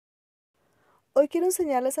Hoy quiero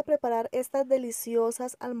enseñarles a preparar estas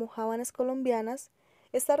deliciosas almojábanas colombianas.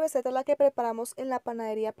 Esta receta es la que preparamos en la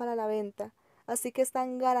panadería para la venta, así que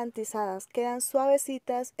están garantizadas, quedan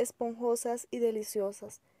suavecitas, esponjosas y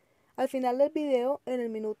deliciosas. Al final del video, en el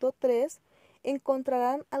minuto 3,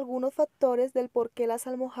 encontrarán algunos factores del por qué las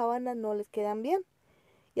almojábanas no les quedan bien.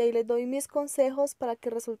 Y ahí les doy mis consejos para que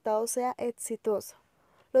el resultado sea exitoso.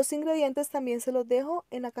 Los ingredientes también se los dejo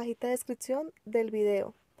en la cajita de descripción del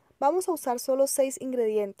video. Vamos a usar solo 6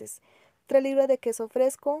 ingredientes: 3 libras de queso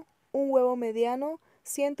fresco, un huevo mediano,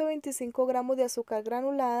 125 gramos de azúcar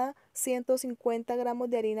granulada, 150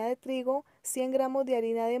 gramos de harina de trigo, 100 gramos de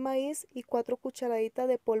harina de maíz y 4 cucharaditas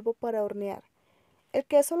de polvo para hornear. El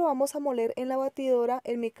queso lo vamos a moler en la batidora,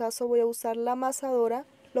 en mi caso voy a usar la amasadora,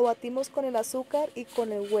 lo batimos con el azúcar y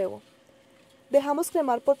con el huevo. Dejamos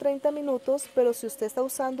cremar por 30 minutos, pero si usted está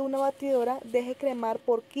usando una batidora, deje cremar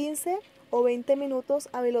por 15 o 20 minutos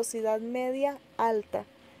a velocidad media alta.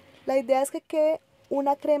 La idea es que quede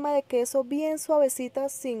una crema de queso bien suavecita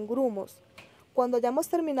sin grumos. Cuando hayamos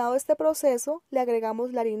terminado este proceso, le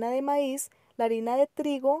agregamos la harina de maíz, la harina de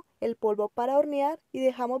trigo, el polvo para hornear y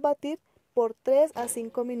dejamos batir por 3 a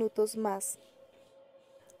 5 minutos más.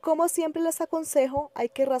 Como siempre les aconsejo, hay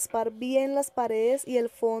que raspar bien las paredes y el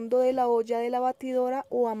fondo de la olla de la batidora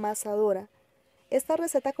o amasadora. Esta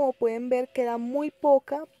receta, como pueden ver, queda muy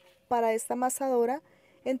poca para esta amasadora,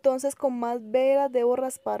 entonces con más veras debo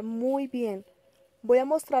raspar muy bien. Voy a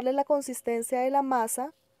mostrarles la consistencia de la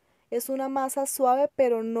masa. Es una masa suave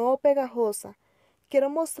pero no pegajosa. Quiero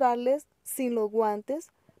mostrarles sin los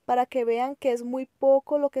guantes para que vean que es muy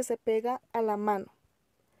poco lo que se pega a la mano.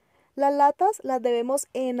 Las latas las debemos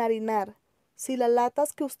enharinar. Si las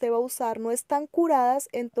latas que usted va a usar no están curadas,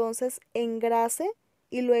 entonces engrase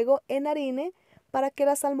y luego enharine para que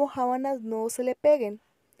las almojábanas no se le peguen.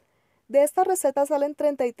 De esta receta salen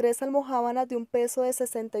 33 almojábanas de un peso de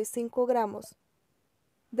 65 gramos.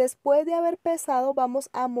 Después de haber pesado, vamos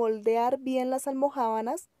a moldear bien las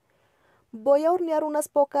almojábanas. Voy a hornear unas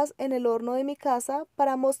pocas en el horno de mi casa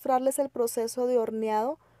para mostrarles el proceso de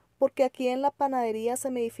horneado, porque aquí en la panadería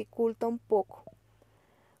se me dificulta un poco.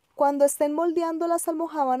 Cuando estén moldeando las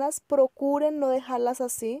almojábanas, procuren no dejarlas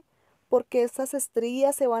así, porque estas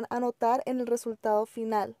estrías se van a notar en el resultado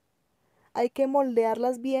final. Hay que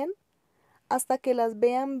moldearlas bien hasta que las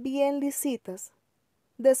vean bien lisitas.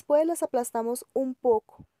 Después las aplastamos un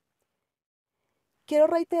poco. Quiero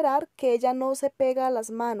reiterar que ella no se pega a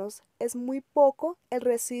las manos, es muy poco el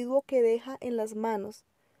residuo que deja en las manos.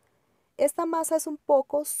 Esta masa es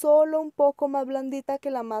solo un poco más blandita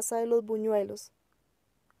que la masa de los buñuelos.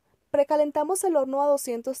 Precalentamos el horno a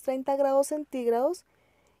 230 grados centígrados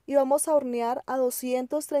y vamos a hornear a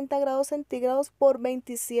 230 grados centígrados por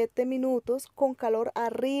 27 minutos con calor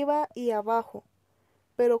arriba y abajo.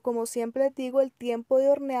 Pero como siempre les digo, el tiempo de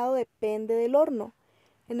horneado depende del horno.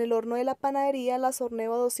 En el horno de la panadería las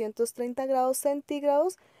horneo a 230 grados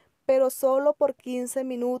centígrados, pero solo por 15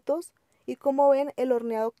 minutos. Y como ven, el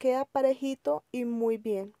horneado queda parejito y muy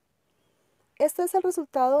bien. Este es el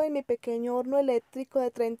resultado de mi pequeño horno eléctrico de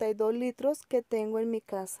 32 litros que tengo en mi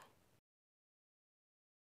casa.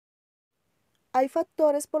 Hay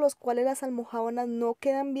factores por los cuales las almojábanas no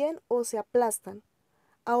quedan bien o se aplastan.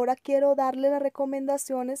 Ahora quiero darles las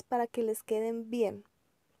recomendaciones para que les queden bien.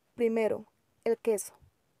 Primero, el queso.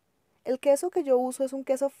 El queso que yo uso es un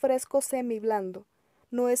queso fresco semiblando.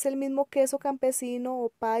 No es el mismo queso campesino o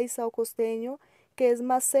paisa o costeño, que es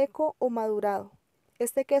más seco o madurado.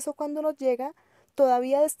 Este queso cuando nos llega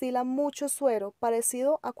todavía destila mucho suero,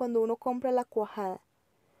 parecido a cuando uno compra la cuajada.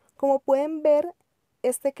 Como pueden ver,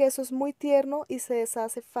 este queso es muy tierno y se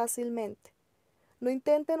deshace fácilmente. No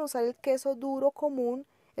intenten usar el queso duro común,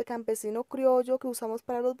 el campesino criollo que usamos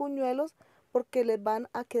para los buñuelos, porque les van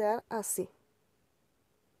a quedar así.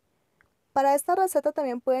 Para esta receta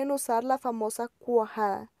también pueden usar la famosa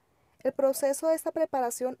cuajada. El proceso de esta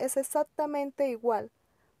preparación es exactamente igual.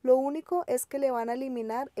 Lo único es que le van a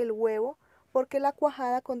eliminar el huevo, porque la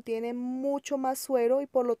cuajada contiene mucho más suero y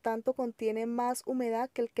por lo tanto contiene más humedad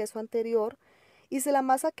que el queso anterior. Y si la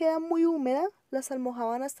masa queda muy húmeda, las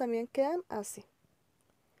almojábanas también quedan así.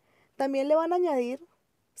 También le van a añadir,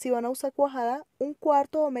 si van a usar cuajada, un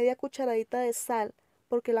cuarto o media cucharadita de sal,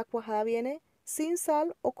 porque la cuajada viene sin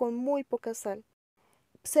sal o con muy poca sal.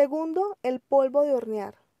 Segundo, el polvo de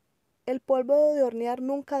hornear. El polvo de hornear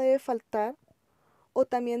nunca debe faltar, o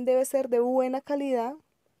también debe ser de buena calidad,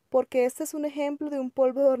 porque este es un ejemplo de un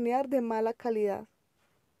polvo de hornear de mala calidad.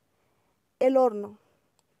 El horno,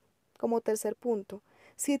 como tercer punto.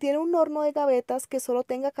 Si tiene un horno de gavetas que solo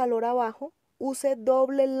tenga calor abajo, use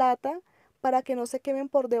doble lata para que no se quemen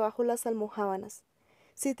por debajo las almojábanas.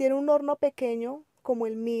 Si tiene un horno pequeño, como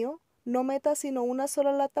el mío, no meta sino una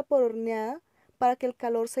sola lata por horneada para que el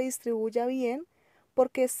calor se distribuya bien,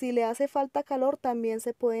 porque si le hace falta calor también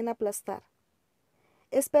se pueden aplastar.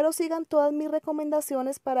 Espero sigan todas mis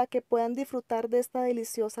recomendaciones para que puedan disfrutar de esta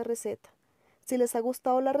deliciosa receta. Si les ha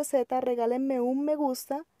gustado la receta, regálenme un me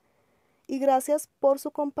gusta y gracias por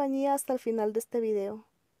su compañía hasta el final de este video.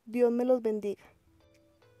 Dios me los bendiga.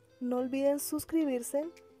 No olviden suscribirse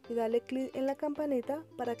y darle clic en la campanita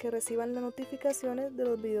para que reciban las notificaciones de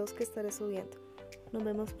los videos que estaré subiendo. Nos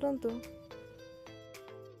vemos pronto.